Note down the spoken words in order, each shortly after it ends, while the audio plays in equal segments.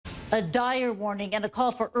A dire warning and a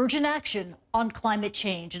call for urgent action on climate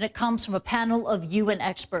change. And it comes from a panel of UN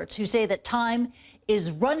experts who say that time is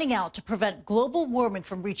running out to prevent global warming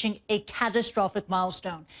from reaching a catastrophic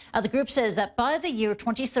milestone. Now, the group says that by the year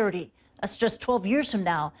 2030, that's just 12 years from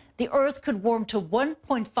now, the Earth could warm to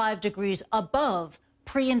 1.5 degrees above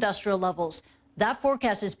pre-industrial levels. That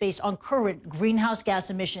forecast is based on current greenhouse gas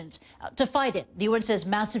emissions. To fight it, the UN says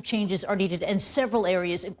massive changes are needed in several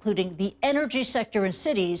areas, including the energy sector and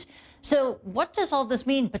cities. So what does all this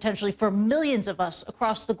mean potentially for millions of us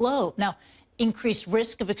across the globe? Now, increased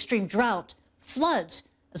risk of extreme drought, floods,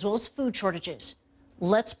 as well as food shortages.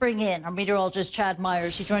 Let's bring in our meteorologist, Chad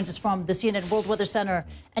Myers. He joins us from the CNN World Weather Center.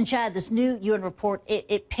 And Chad, this new UN report,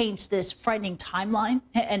 it paints this frightening timeline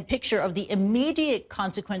and picture of the immediate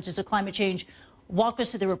consequences of climate change. Walk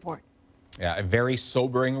us through the report. Yeah, a very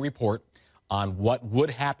sobering report on what would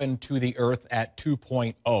happen to the Earth at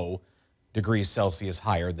 2.0 degrees Celsius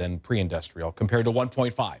higher than pre-industrial compared to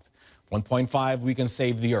 1.5. 1.5, we can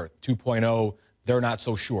save the Earth. 2.0, they're not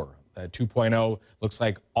so sure. 2.0 looks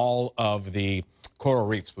like all of the coral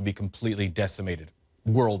reefs would be completely decimated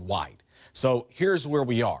worldwide. So here's where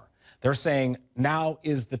we are. They're saying now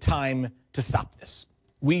is the time to stop this.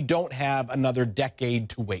 We don't have another decade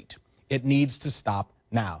to wait. It needs to stop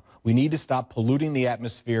now. We need to stop polluting the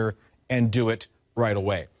atmosphere and do it right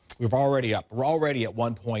away. We're already at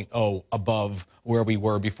 1.0 above where we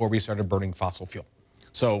were before we started burning fossil fuel.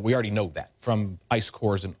 So we already know that from ice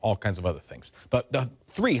cores and all kinds of other things. But the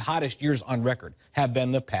 3 hottest years on record have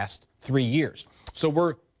been the past 3 years. So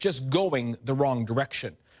we're just going the wrong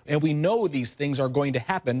direction. And we know these things are going to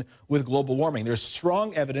happen with global warming. There's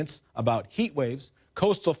strong evidence about heat waves,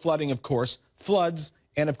 coastal flooding, of course, floods,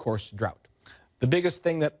 and of course, drought. The biggest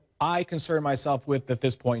thing that I concern myself with at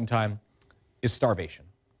this point in time is starvation.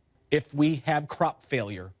 If we have crop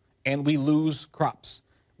failure and we lose crops,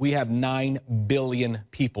 we have 9 billion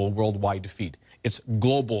people worldwide to feed. It's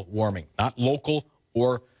global warming, not local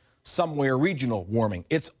or somewhere regional warming.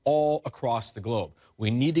 It's all across the globe.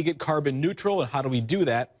 We need to get carbon neutral, and how do we do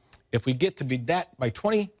that? If we get to be that by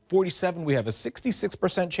 2047, we have a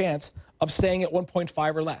 66% chance of staying at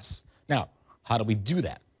 1.5 or less. Now, how do we do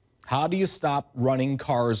that? How do you stop running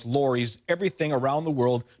cars, lorries, everything around the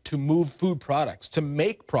world to move food products, to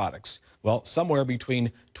make products? Well, somewhere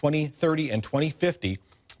between 2030 and 2050,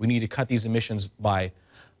 we need to cut these emissions by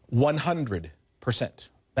 100%.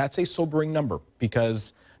 That's a sobering number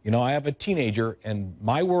because, you know, I have a teenager and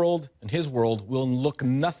my world and his world will look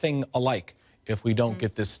nothing alike if we don't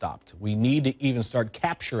get this stopped. We need to even start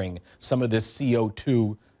capturing some of this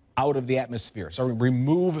CO2 out of the atmosphere. So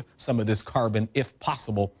remove some of this carbon if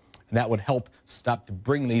possible, and that would help stop to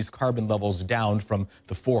bring these carbon levels down from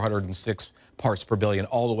the 406 parts per billion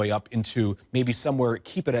all the way up into maybe somewhere,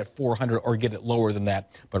 keep it at 400 or get it lower than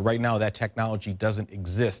that. But right now that technology doesn't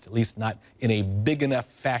exist, at least not in a big enough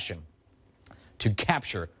fashion to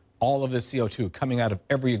capture all of the CO2 coming out of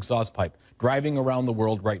every exhaust pipe, driving around the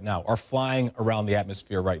world right now, or flying around the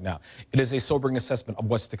atmosphere right now. It is a sobering assessment of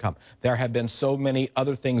what's to come. There have been so many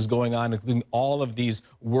other things going on, including all of these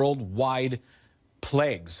worldwide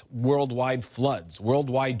plagues, worldwide floods,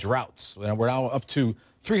 worldwide droughts. We're now up to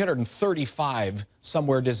 335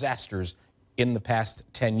 somewhere disasters in the past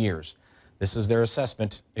 10 years. This is their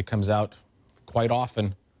assessment. It comes out quite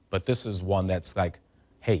often, but this is one that's like,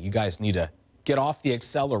 hey, you guys need to get off the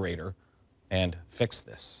accelerator and fix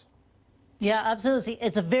this. Yeah, absolutely.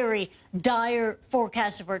 It's a very dire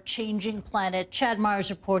forecast of our changing planet. Chad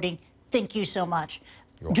Myers reporting. Thank you so much.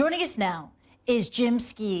 Joining us now is Jim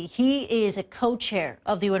Skea. He is a co-chair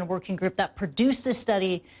of the UN working group that produced this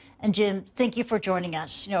study. And Jim, thank you for joining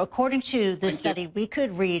us. You know, according to this study, we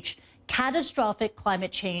could reach catastrophic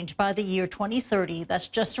climate change by the year 2030. That's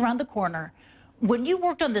just around the corner. When you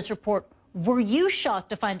worked on this report, were you shocked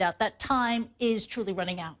to find out that time is truly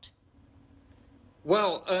running out?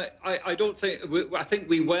 Well, I don't think, I think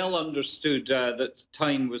we well understood that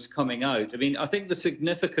time was coming out. I mean, I think the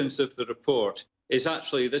significance of the report is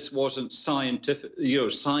actually this wasn't scientific,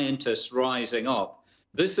 scientists rising up.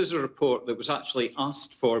 This is a report that was actually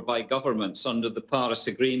asked for by governments under the Paris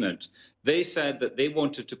Agreement. They said that they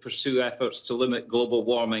wanted to pursue efforts to limit global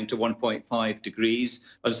warming to 1.5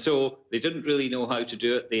 degrees. And so they didn't really know how to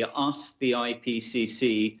do it. They asked the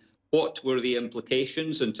IPCC what were the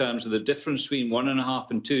implications in terms of the difference between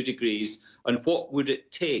 1.5 and 2 degrees, and what would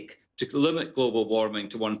it take to limit global warming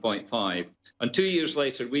to 1.5. And 2 years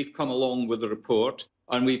later, we've come along with a report,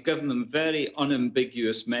 and we've given them very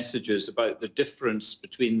unambiguous messages about the difference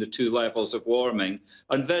between the 2 levels of warming,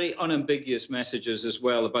 and very unambiguous messages as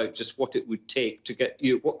well about just what it would take to get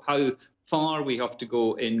how far we have to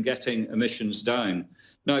go in getting emissions down.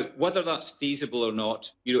 Now, whether that's feasible or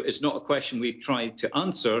not, is not a question we've tried to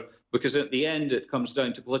answer, because at the end it comes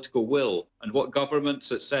down to political will and what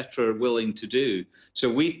governments, etc., are willing to do. So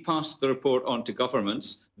we've passed the report on to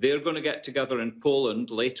governments. They're going to get together in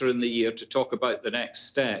Poland later in the year to talk about the next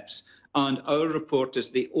steps. And our report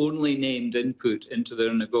is the only named input into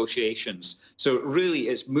their negotiations. So really,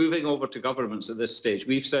 it's moving over to governments at this stage.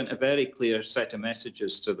 We've sent a very clear set of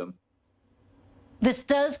messages to them. This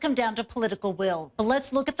does come down to political will, but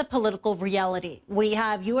let's look at the political reality. We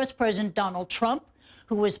have U.S. President Donald Trump,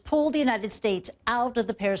 who has pulled the United States out of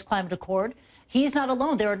the Paris Climate Accord. He's not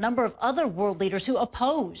alone. There are a number of other world leaders who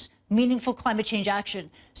oppose meaningful climate change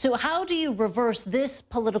action. So how do you reverse this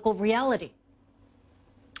political reality?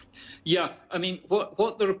 Yeah, I mean,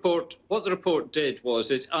 what the report did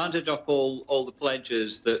was it added up all the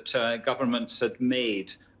pledges that governments had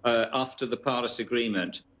made after the Paris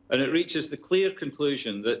Agreement. And it reaches the clear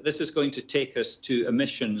conclusion that this is going to take us to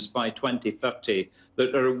emissions by 2030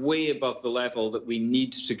 that are way above the level that we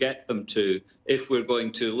need to get them to if we're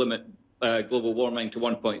going to limit global warming to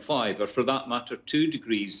 1.5, or for that matter, 2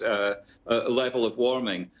 degrees level of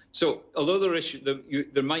warming. So although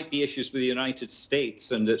there might be issues with the United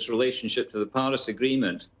States and its relationship to the Paris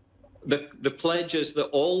Agreement, the pledges that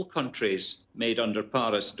all countries made under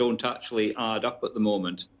Paris don't actually add up at the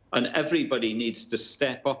moment. And everybody needs to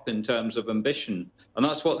step up in terms of ambition. And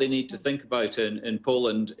that's what they need to think about in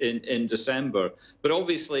Poland in December. But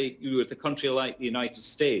obviously, with a country like the United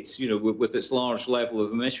States, with its large level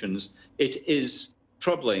of emissions, it is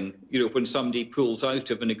troubling, when somebody pulls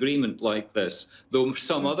out of an agreement like this, though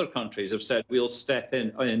some other countries have said we'll step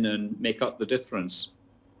in and make up the difference.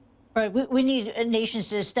 Right. We need nations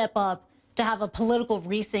to step up, to have a political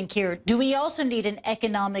rethink here. Do we also need an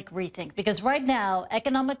economic rethink? Because right now,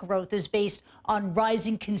 economic growth is based on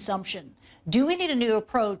rising consumption. Do we need a new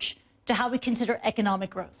approach to how we consider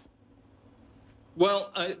economic growth?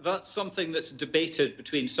 Well, that's something that's debated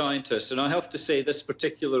between scientists. And I have to say this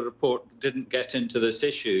particular report didn't get into this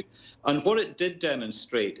issue. And what it did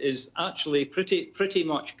demonstrate is actually pretty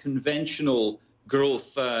much conventional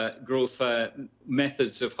growth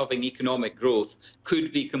methods of having economic growth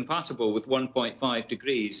could be compatible with 1.5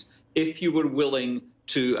 degrees if you were willing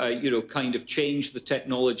to, kind of change the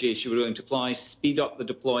technologies you were going to apply, speed up the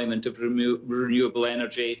deployment of renewable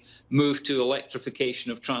energy, move to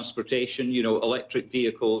electrification of transportation, electric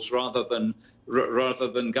vehicles rather than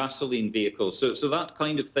gasoline vehicles. So that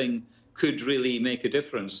kind of thing could really make a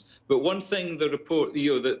difference. But one thing the report,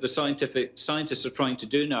 that the scientists are trying to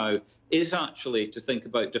do now is actually to think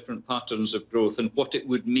about different patterns of growth and what it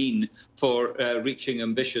would mean for reaching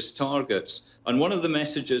ambitious targets. And one of the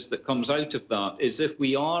messages that comes out of that is if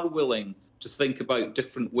we are willing to think about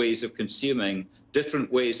different ways of consuming,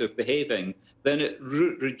 different ways of behaving, then it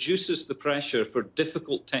reduces the pressure for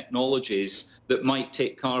difficult technologies that might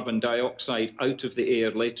take carbon dioxide out of the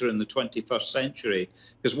air later in the 21st century.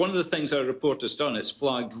 Because one of the things our report has done, it's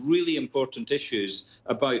flagged really important issues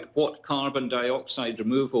about what carbon dioxide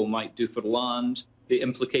removal might do for land, the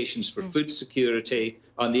implications for food security,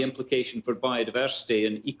 and the implication for biodiversity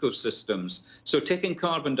and ecosystems. So taking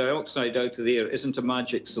carbon dioxide out of the air isn't a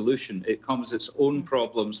magic solution. It comes its own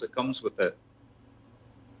problems that comes with it.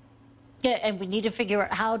 Yeah, and we need to figure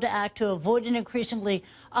out how to act to avoid an increasingly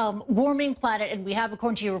warming planet. And we have,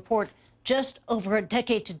 according to your report, just over a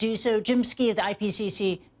decade to do so. Jim Skea of the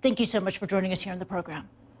IPCC, thank you so much for joining us here on the program.